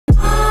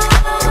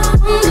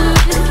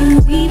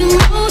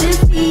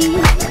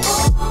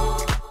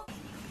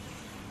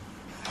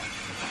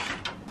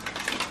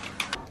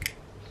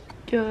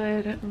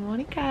Good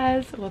morning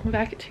guys, welcome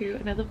back to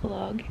another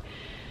vlog.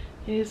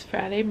 It is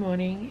Friday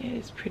morning. It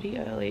is pretty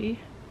early.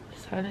 The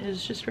sun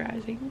is just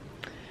rising.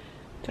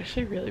 It's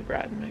actually really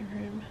bright in my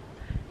room.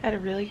 I had a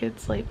really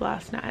good sleep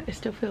last night. I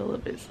still feel a little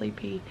bit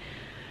sleepy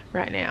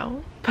right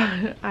now,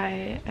 but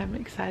I am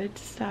excited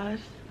to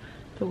start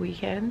the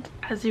weekend.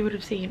 As you would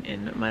have seen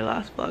in my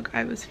last vlog,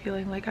 I was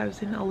feeling like I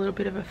was in a little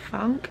bit of a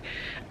funk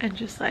and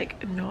just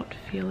like not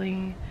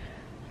feeling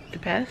the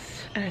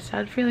best, and I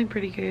started feeling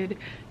pretty good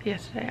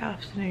yesterday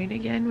afternoon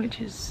again, which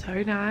is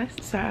so nice.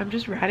 So I'm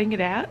just writing it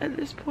out at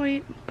this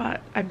point,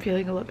 but I'm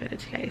feeling a lot better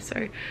today, so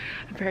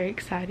I'm very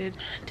excited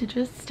to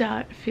just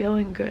start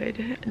feeling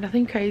good.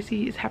 Nothing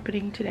crazy is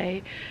happening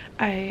today.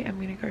 I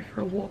am gonna go for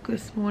a walk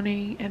this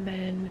morning, and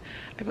then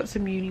I've got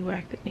some uni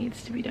work that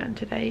needs to be done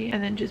today,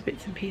 and then just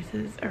bits and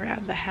pieces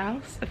around the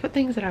house. I've got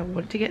things that I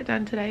want to get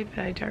done today,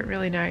 but I don't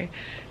really know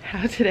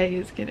how today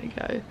is gonna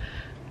go.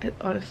 It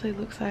honestly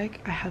looks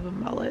like I have a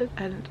mullet,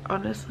 and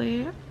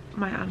honestly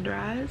my under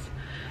eyes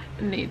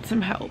need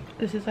some help.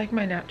 This is like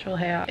my natural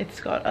hair. It's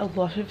got a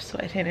lot of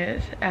sweat in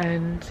it,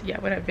 and yeah,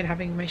 when I've been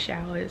having my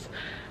showers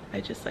I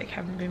just like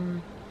haven't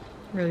been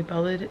really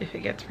bothered if it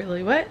gets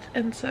really wet,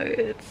 and so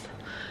it's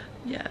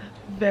yeah,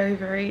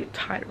 very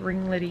tight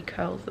ringlety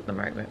curls at the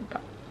moment.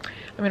 But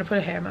I'm gonna put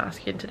a hair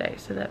mask in today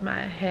so that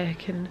my hair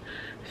can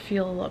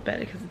feel a lot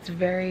better, because it's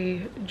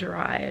very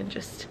dry and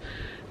just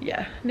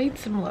yeah,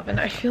 needs some loving.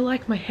 I feel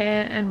like my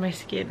hair and my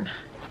skin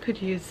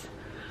could use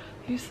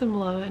some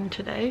loving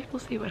today. We'll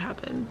see what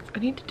happens. I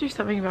need to do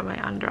something about my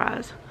under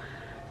eyes.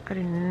 I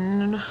do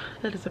not know,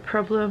 that is a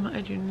problem I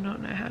do not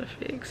know how to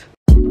fix.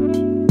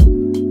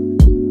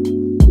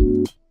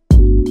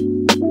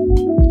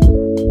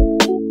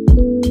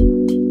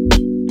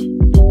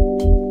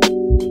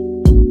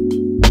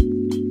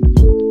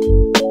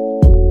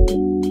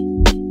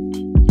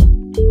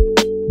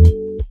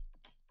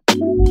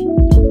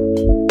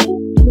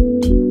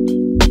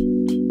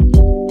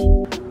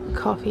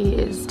 Coffee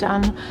is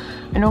done.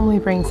 I normally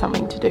bring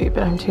something to do,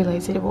 but I'm too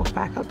lazy to walk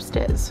back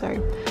upstairs, so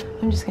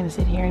I'm just gonna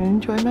sit here and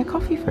enjoy my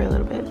coffee for a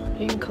little bit.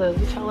 You can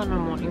clearly tell I'm a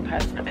morning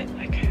person.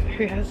 Like,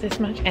 who has this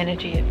much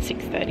energy at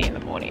 6:30 in the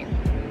morning?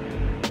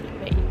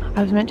 Me.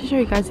 I was meant to show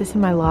you guys this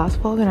in my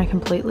last vlog and I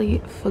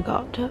completely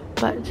forgot,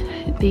 but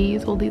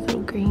all these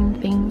little green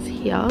things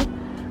here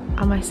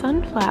are my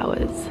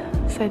sunflowers.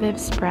 So they've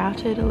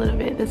sprouted a little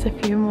bit. There's a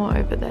few more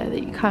over there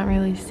that you can't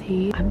really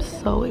see. I'm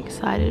so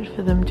excited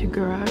for them to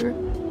grow.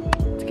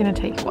 It's gonna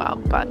take a while,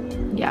 but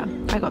yeah,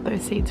 I got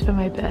those seeds for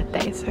my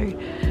birthday, so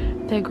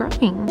they're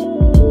growing.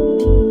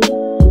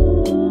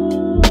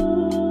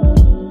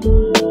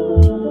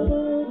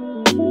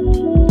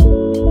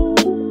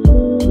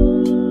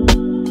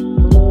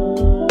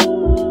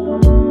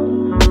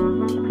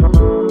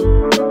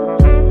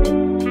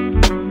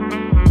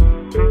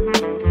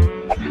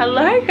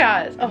 Hello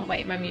guys. Oh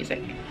wait, my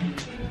music.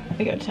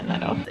 I gotta turn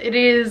that off. It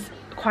is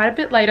quite a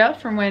bit later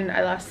from when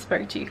I last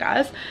spoke to you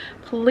guys.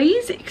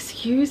 Please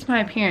excuse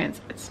my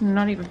appearance. It's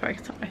not even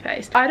focused on my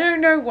face. I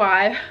don't know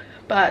why,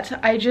 but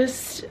I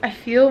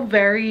feel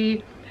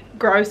very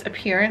gross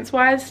appearance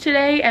wise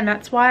today, and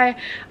that's why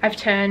I've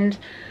turned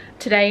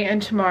today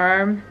and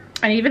tomorrow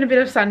and even a bit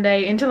of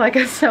Sunday into like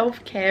a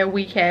self-care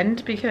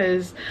weekend,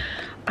 because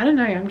I don't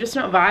know, I'm just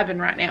not vibing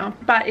right now.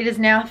 But it is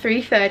now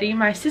 3:30.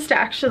 My sister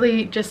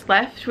actually just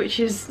left, which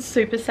is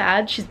super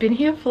sad. She's been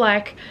here for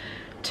like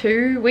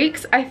 2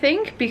 weeks I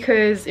think,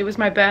 because it was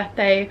my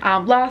birthday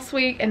last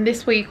week, and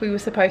this week we were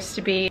supposed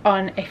to be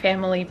on a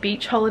family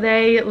beach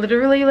holiday,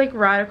 literally like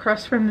right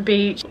across from the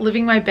beach,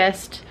 living my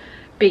best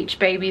beach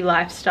baby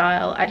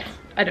lifestyle.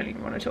 I don't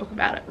even want to talk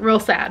about it. Real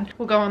sad.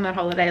 We'll go on that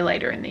holiday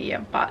later in the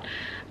year, but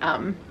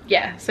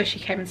yeah, so she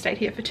came and stayed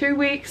here for 2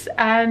 weeks,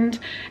 and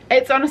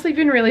it's honestly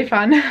been really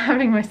fun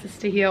having my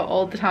sister here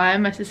all the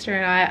time. My sister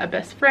and I are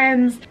best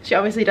friends. She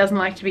obviously doesn't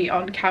like to be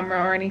on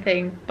camera or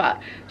anything, but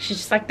she's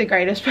just like the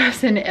greatest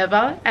person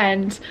ever,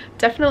 and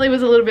definitely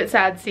was a little bit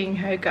sad seeing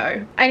her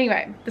go.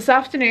 Anyway, this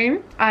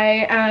afternoon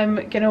I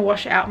am gonna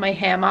wash out my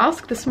hair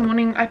mask. This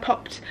morning I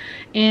popped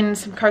in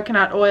some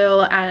coconut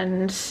oil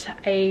and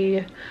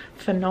a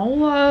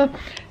Fanola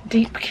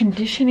deep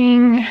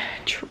conditioning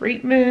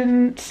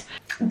treatment,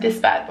 this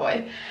bad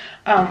boy.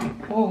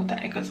 Oh,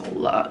 that echoes a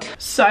lot.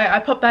 So I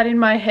popped that in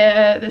my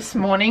hair this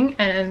morning,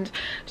 and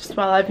just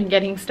while I've been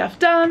getting stuff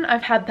done,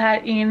 I've had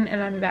that in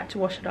and I'm about to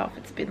wash it off.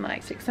 It's been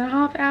like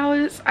 6.5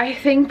 hours I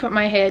think, but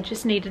my hair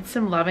just needed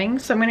some loving,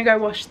 so I'm gonna go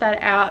wash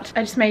that out.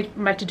 I just made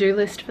my to-do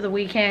list for the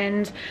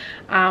weekend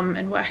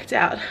and worked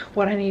out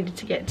what I needed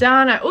to get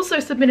done. I also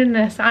submitted an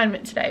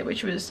assignment today,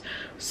 which was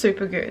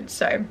super good,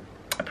 so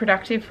a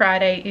productive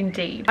Friday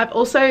indeed. I've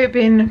also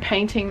been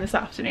painting this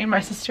afternoon.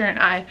 My sister and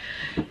I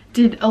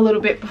did a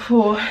little bit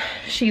before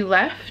she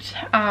left,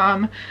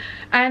 and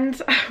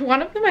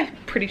one of them I'm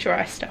pretty sure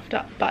I stuffed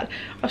up, but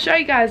I'll show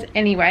you guys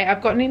anyway.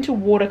 I've gotten into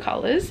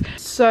watercolors,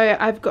 so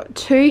I've got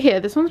 2 here.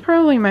 This one's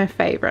probably my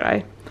favorite.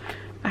 I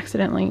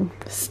accidentally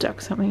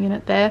stuck something in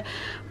it there,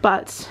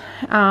 but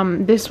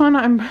this one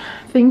I'm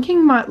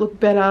thinking might look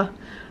better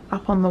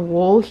up on the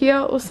wall here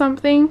or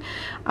something.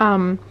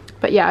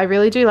 But yeah, I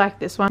really do like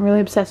this one. I'm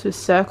really obsessed with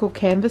circle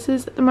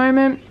canvases at the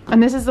moment.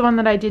 And this is the one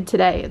that I did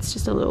today. It's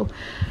just a little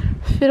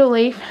fiddle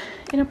leaf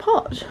in a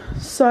pot.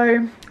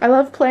 So I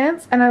love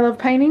plants and I love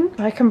painting.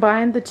 I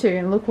combined the two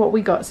and look what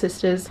we got,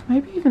 sisters.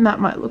 Maybe even that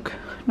might look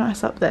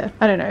nice up there.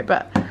 I don't know,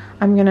 but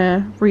I'm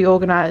gonna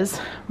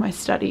reorganize my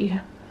study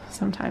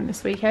sometime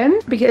this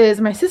weekend because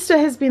my sister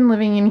has been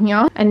living in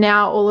here and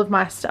now all of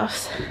my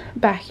stuff's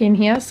back in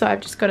here. So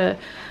I've just got to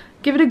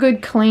give it a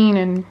good clean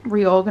and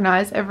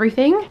reorganize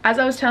everything. As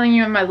I was telling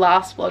you in my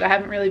last vlog, I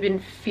haven't really been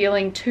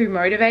feeling too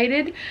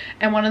motivated,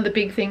 and one of the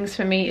big things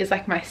for me is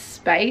like my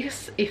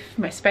space. If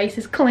my space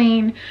is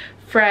clean,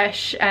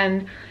 fresh,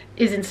 and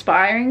is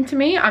inspiring to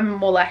me, I'm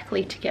more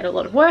likely to get a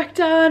lot of work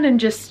done and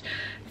just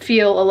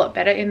feel a lot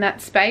better in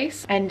that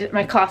space. And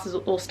my classes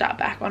will all start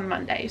back on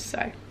Monday,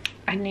 so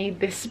I need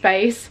this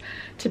space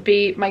to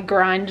be my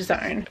grind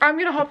zone. I'm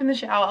gonna hop in the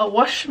shower,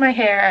 wash my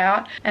hair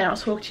out, and I'll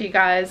talk to you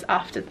guys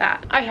after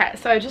that. Okay,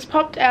 so I just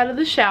popped out of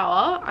the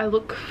shower. I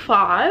look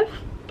 5,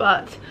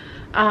 but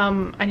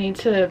I need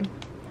to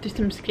do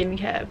some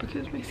skincare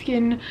because my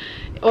skin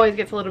always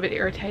gets a little bit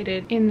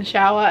irritated in the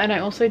shower, and I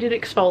also did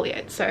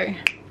exfoliate, so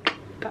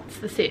that's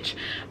the sitch.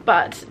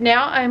 But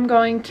now I'm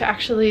going to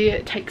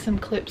actually take some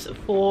clips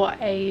for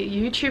a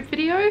YouTube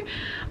video.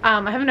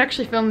 I haven't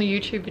actually filmed the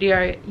YouTube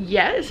video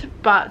yet,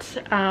 but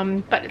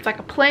it's like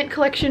a plant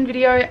collection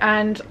video,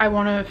 and I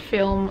want to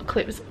film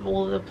clips of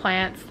all of the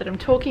plants that I'm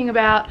talking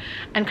about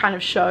and kind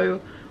of show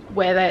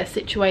where they're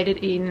situated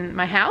in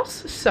my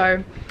house.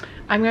 So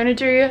I'm going to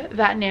do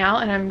that now,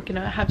 and I'm going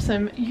to have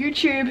some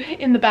YouTube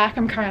in the back.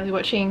 I'm currently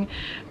watching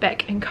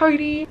Beck and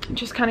Cody,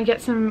 just kind of get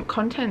some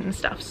content and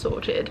stuff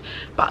sorted.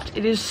 But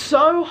it is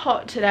so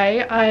hot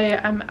today. I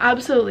am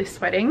absolutely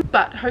sweating,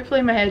 but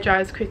hopefully my hair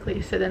dries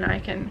quickly so then I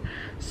can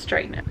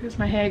straighten it, because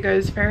my hair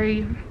goes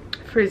very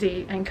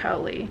frizzy and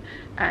curly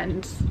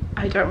and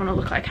I don't want to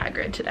look like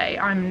Hagrid today.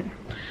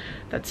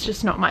 That's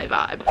just not my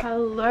vibe.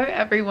 Hello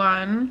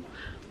everyone.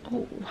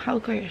 Oh, I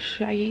look like a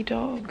shaggy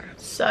dog.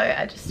 So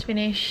I just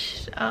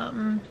finished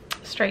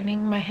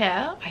straightening my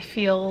hair. I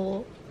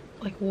feel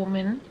like a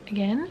woman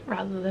again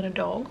rather than a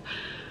dog.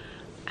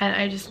 And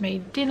I just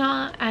made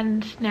dinner,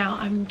 and now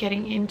I'm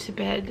getting into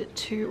bed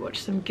to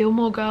watch some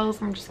Gilmore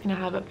Girls. I'm just gonna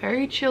have a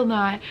very chill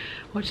night,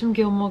 watch some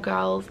Gilmore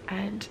Girls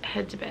and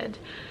head to bed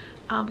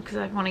because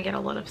I want to get a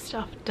lot of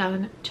stuff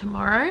done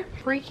tomorrow.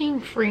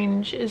 Freaking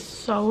fringe is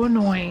so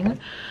annoying.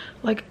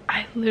 Like,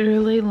 I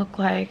literally look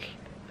like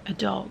a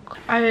dog.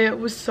 I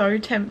was so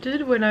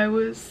tempted when I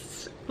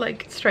was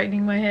like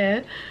straightening my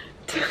hair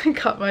to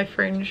cut my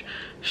fringe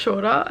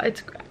shorter.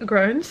 It's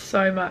grown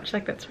so much,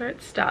 like that's where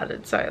it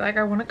started, so like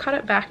I want to cut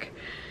it back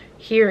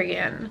here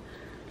again,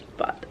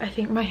 but I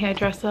think my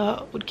hairdresser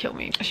would kill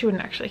me. She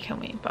wouldn't actually kill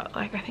me, but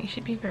like I think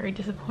she'd be very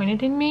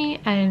disappointed in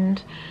me,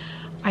 and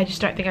I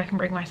just don't think I can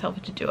bring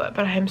myself to do it.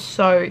 But I am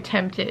so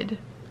tempted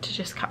to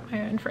just cut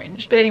my own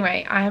fringe. But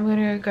anyway, I am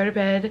gonna go to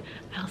bed.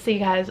 I'll see you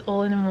guys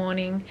all in the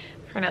morning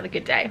for another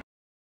good day.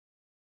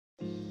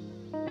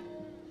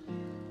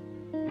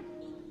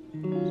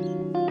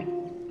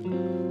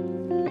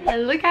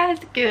 Hello guys,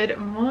 good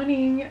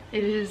morning.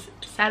 It is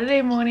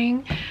Saturday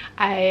morning.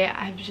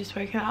 I've just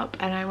woken up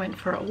and I went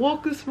for a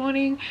walk this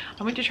morning.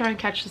 I went to try and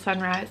catch the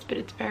sunrise, but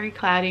it's very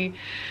cloudy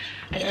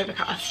and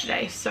overcast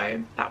today,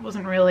 so that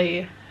wasn't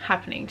really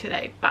happening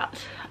today.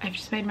 But I've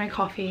just made my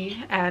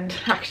coffee, and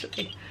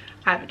actually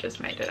I haven't just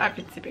made it, I've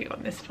been sipping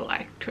on this for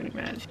like 20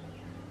 minutes.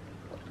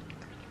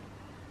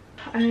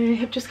 I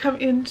have just come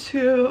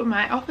into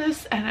my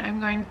office and I'm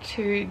going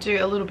to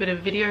do a little bit of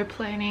video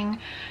planning.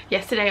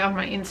 Yesterday on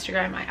my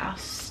Instagram I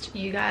asked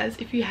you guys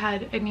if you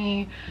had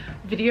any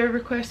video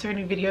requests or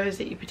any videos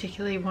that you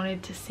particularly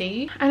wanted to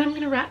see, and I'm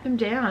going to write them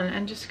down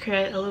and just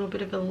create a little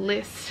bit of a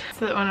list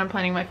so that when I'm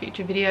planning my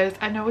future videos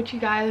I know what you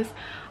guys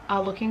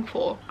are looking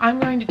for. I'm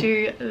going to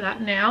do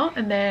that now,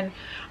 and then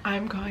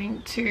I'm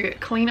going to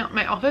clean up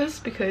my office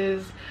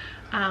because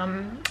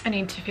I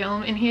need to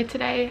film in here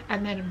today,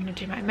 and then I'm going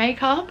to do my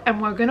makeup,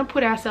 and we're going to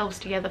put ourselves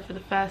together for the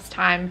first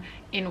time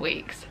in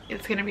weeks.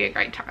 It's going to be a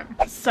great time.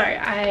 So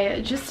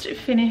I just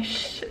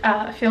finished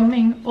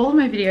filming all of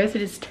my videos.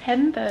 It is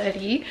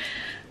 10:30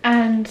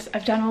 and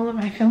I've done all of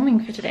my filming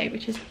for today,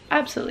 which is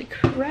absolutely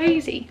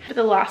crazy. But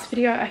the last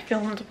video I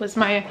filmed was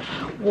my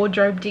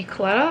wardrobe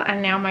declutter,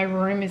 and now my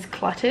room is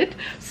cluttered,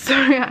 so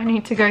I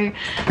need to go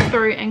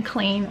through and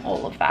clean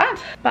all of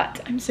that.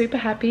 But I'm super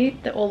happy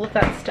that all of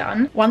that's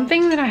done. One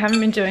thing that I haven't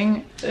been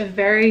doing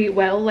very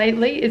well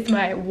lately is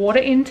my water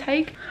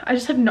intake. I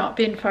just have not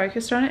been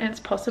focused on it, and it's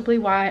possibly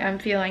why I'm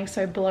feeling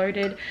so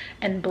bloated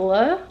and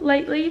blur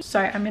lately. So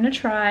I'm gonna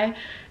try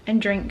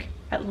and drink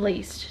at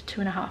least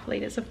 2.5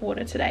 liters of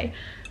water today.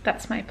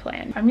 That's my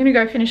plan. I'm gonna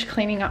go finish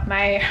cleaning up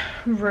my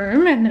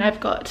room, and then I've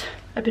got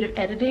a bit of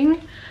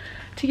editing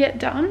to get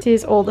done. This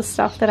is all the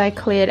stuff that I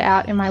cleared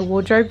out in my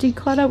wardrobe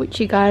declutter, which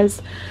you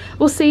guys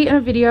will see in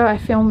a video. I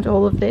filmed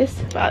all of this,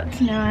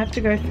 but now I have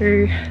to go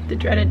through the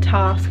dreaded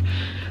task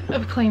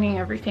of cleaning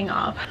everything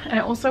up. And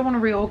I also want to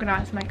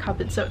reorganize my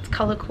cupboard so it's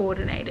color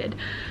coordinated.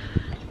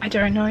 I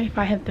don't know if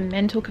I have the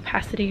mental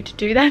capacity to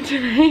do that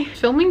today.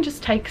 Filming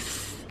just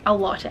takes a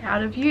lot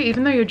out of you,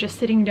 even though you're just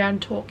sitting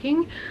down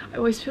talking. I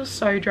always feel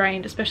so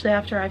drained, especially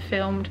after I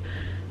filmed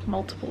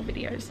multiple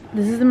videos.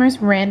 This is the most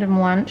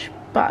random lunch,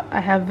 but I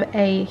have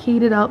a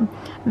heated up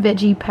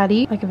veggie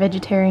patty, like a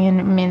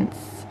vegetarian mince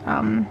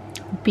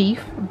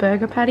beef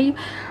burger patty.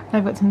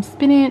 I've got some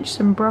spinach,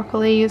 some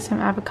broccoli,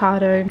 some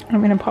avocado. I'm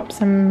gonna pop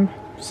some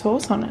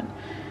sauce on it.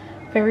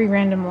 Very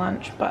random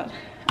lunch, but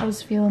I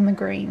was feeling the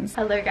greens.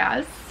 Hello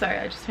guys, so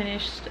I just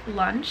finished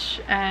lunch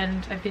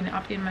and I've been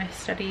up in my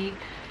study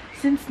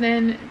since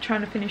then,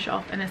 trying to finish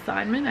off an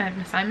assignment. I have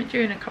an assignment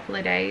due in a couple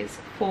of days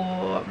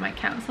for my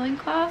counselling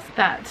class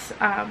that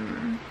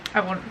I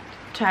want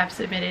to have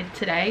submitted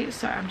today.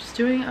 So I'm just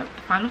doing the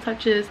final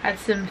touches. I had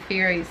some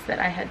theories that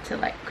I had to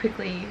like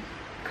quickly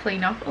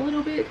clean up a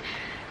little bit,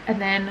 and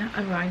then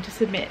I'm going to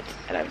submit,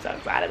 and I'm so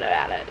excited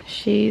about it.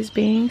 She's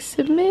being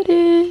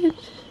submitted.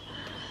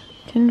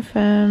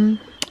 Confirm,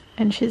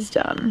 and she's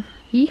done.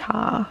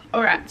 Yeehaw.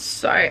 Alright,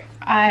 so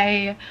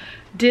I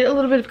did a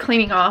little bit of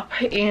cleaning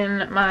up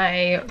in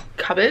my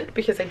cupboard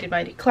because I did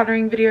my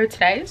decluttering video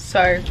today,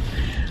 so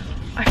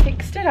I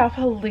fixed it up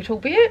a little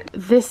bit.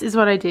 This is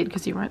what I did,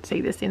 because you won't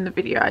see this in the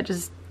video. I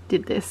just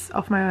did this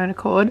off my own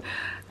accord.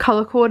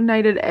 Color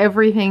coordinated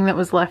everything that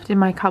was left in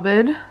my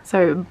cupboard,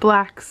 so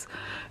blacks,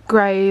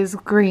 greys,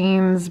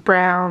 greens,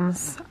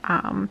 browns,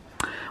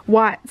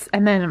 whites,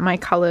 and then my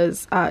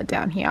colors are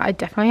down here. I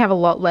definitely have a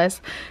lot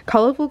less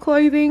colorful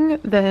clothing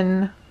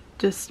than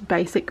just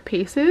basic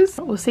pieces.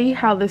 We'll see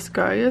how this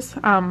goes.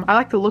 I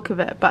like the look of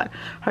it, but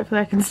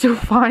hopefully I can still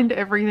find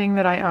everything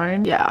that I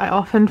own. Yeah, I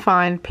often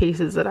find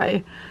pieces that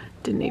I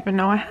didn't even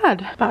know I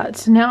had.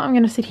 But now I'm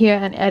gonna sit here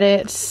and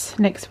edit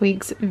next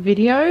week's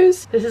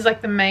videos. This is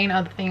like the main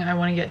other thing I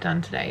want to get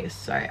done today,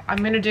 so I'm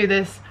gonna do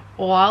this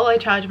while I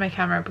charge my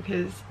camera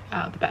because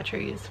the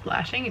battery is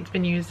flashing. It's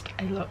been used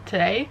a lot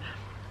today,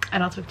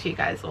 and I'll talk to you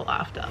guys all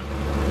after.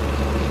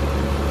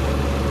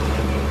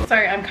 So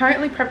I'm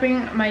currently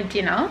prepping my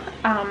dinner,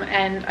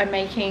 and I'm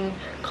making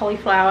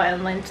cauliflower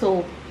and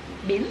lentil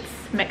mince,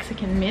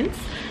 Mexican mince.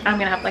 I'm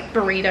gonna have like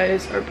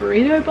burritos or a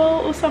burrito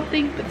bowl or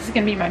something, but this is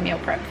gonna be my meal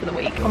prep for the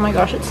week. Oh my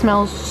gosh, it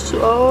smells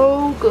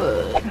so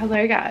good.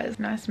 Hello guys,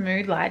 nice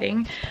mood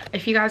lighting.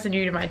 If you guys are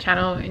new to my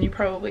channel, and you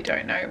probably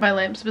don't know, my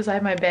lamps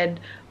beside my bed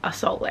are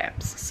salt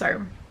lamps,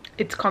 so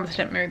it's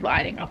constant mood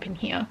lighting up in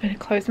here. I'm gonna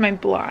close my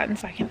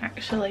blinds so I can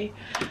actually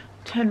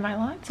turn my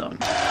lights on.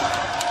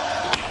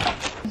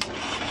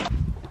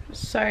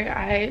 So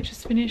I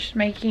just finished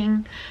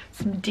making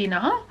some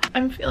dinner.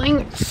 I'm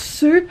feeling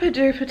super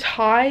duper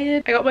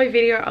tired. I got my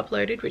video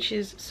uploaded, which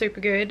is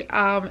super good,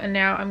 and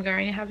now I'm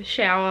going to have a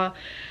shower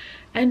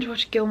and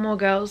watch Gilmore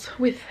Girls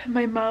with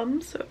my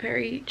mum. So a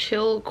very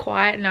chill,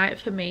 quiet night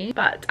for me.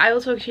 But I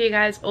will talk to you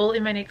guys all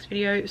in my next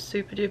video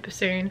super duper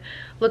soon.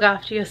 Look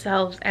after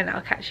yourselves, and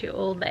I'll catch you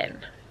all then.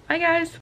 Bye guys.